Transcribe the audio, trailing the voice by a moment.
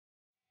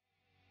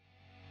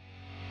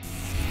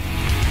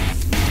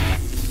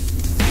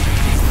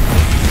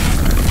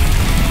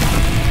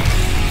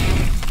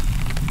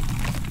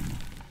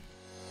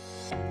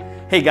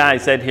Hey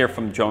guys, Ed here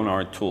from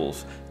Jonard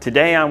Tools.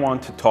 Today I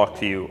want to talk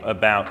to you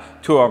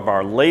about two of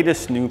our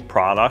latest new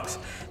products,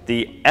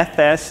 the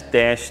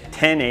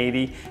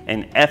FS-1080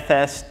 and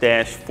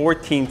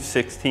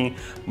FS-1416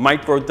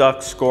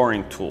 microduct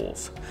scoring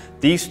tools.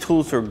 These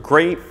tools are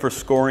great for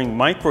scoring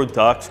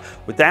microducts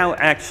without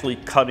actually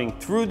cutting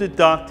through the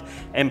duct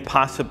and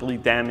possibly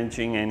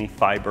damaging any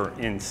fiber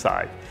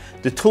inside.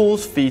 The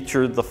tools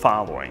feature the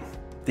following.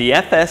 The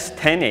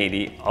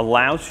FS-1080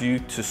 allows you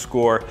to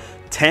score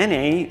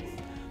 10.8,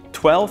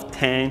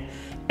 12.10,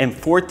 and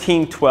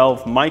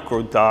 14.12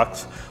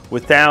 microducts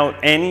without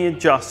any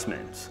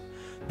adjustments.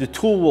 The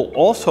tool will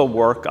also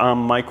work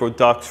on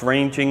microducts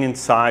ranging in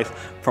size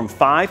from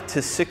 5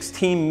 to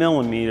 16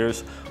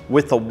 millimeters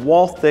with a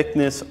wall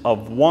thickness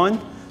of 1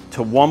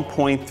 to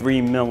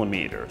 1.3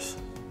 millimeters.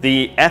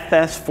 The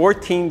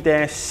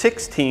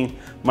FS-1416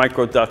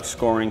 microduct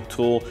scoring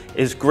tool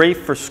is great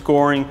for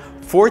scoring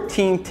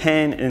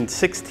 1410 and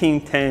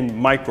 1610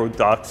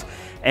 microducts,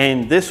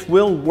 and this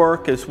will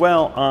work as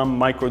well on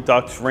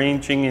microducts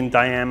ranging in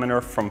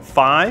diameter from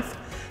 5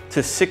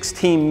 to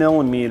 16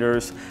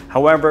 millimeters.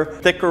 However,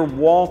 thicker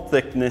wall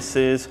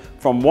thicknesses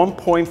from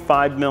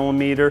 1.5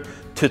 millimeter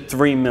to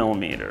 3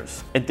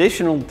 millimeters.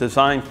 Additional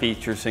design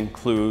features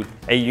include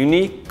a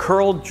unique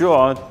curled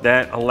jaw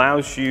that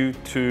allows you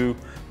to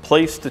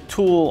place the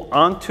tool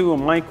onto a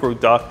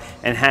microduct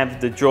and have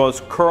the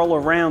jaws curl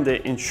around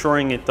it,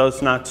 ensuring it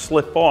does not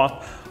slip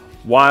off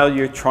while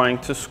you're trying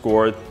to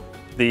score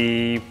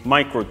the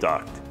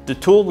microduct. The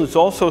tool is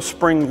also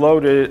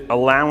spring-loaded,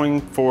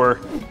 allowing for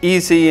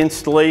easy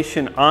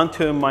installation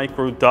onto a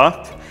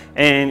microduct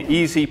and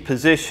easy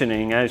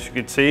positioning. As you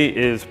can see, it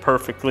is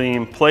perfectly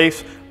in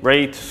place,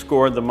 ready to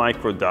score the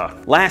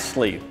microduct.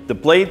 Lastly, the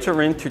blades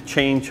are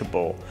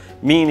interchangeable,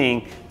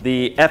 meaning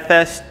the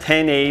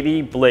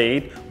FS-1080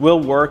 blade will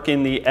work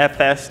in the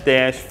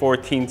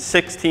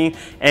FS-1416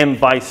 and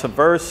vice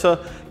versa,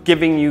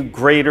 giving you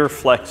greater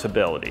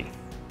flexibility.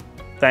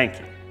 Thank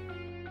you.